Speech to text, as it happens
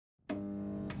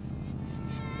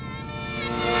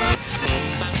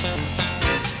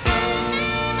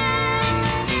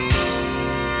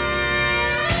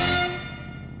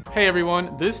Hey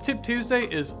everyone, this Tip Tuesday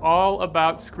is all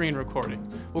about screen recording.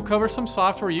 We'll cover some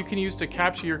software you can use to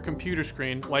capture your computer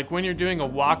screen, like when you're doing a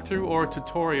walkthrough or a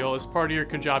tutorial as part of your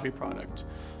Kajabi product.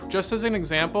 Just as an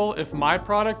example, if my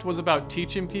product was about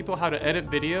teaching people how to edit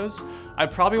videos,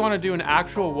 I'd probably want to do an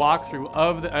actual walkthrough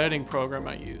of the editing program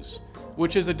I use,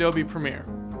 which is Adobe Premiere.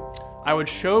 I would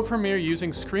show Premiere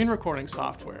using screen recording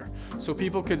software, so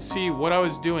people could see what I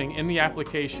was doing in the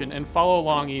application and follow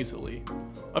along easily.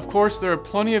 Of course, there are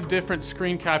plenty of different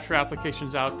screen capture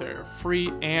applications out there,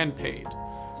 free and paid.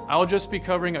 I'll just be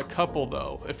covering a couple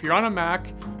though. If you're on a Mac,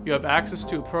 you have access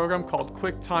to a program called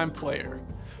QuickTime Player.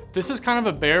 This is kind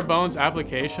of a bare bones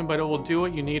application, but it will do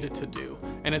what you need it to do,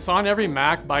 and it's on every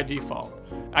Mac by default.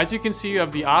 As you can see, you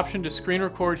have the option to screen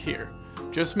record here.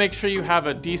 Just make sure you have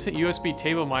a decent USB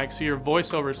table mic so your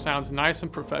voiceover sounds nice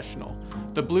and professional.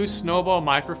 The blue Snowball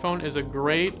microphone is a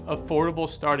great, affordable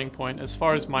starting point as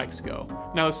far as mics go.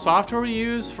 Now the software we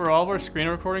use for all of our screen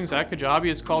recordings at Kajabi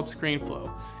is called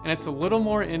ScreenFlow, and it's a little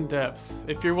more in-depth.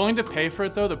 If you're willing to pay for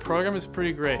it though, the program is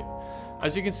pretty great.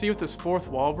 As you can see with this fourth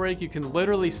wall break, you can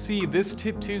literally see this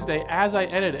Tip Tuesday as I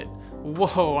edit it.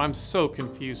 Whoa, I'm so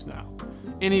confused now.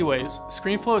 Anyways,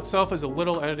 ScreenFlow itself is a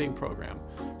little editing program.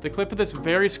 The clip of this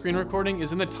very screen recording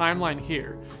is in the timeline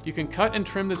here. You can cut and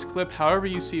trim this clip however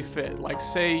you see fit. Like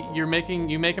say you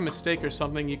make a mistake or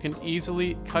something, you can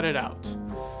easily cut it out.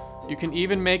 You can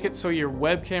even make it so your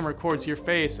webcam records your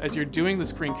face as you're doing the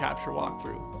screen capture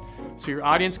walkthrough, so your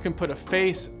audience can put a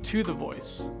face to the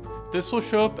voice. This will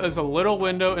show up as a little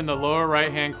window in the lower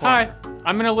right hand corner. Hi,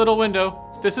 I'm in a little window.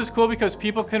 This is cool because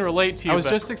people can relate to you. I was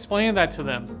just explaining that to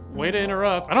them. Way to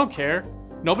interrupt. I don't care.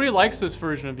 Nobody likes this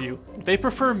version of you. They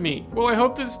prefer me. Well, I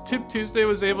hope this Tip Tuesday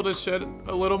was able to shed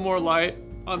a little more light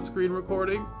on screen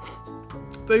recording.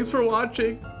 Thanks for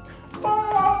watching.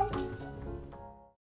 Bye!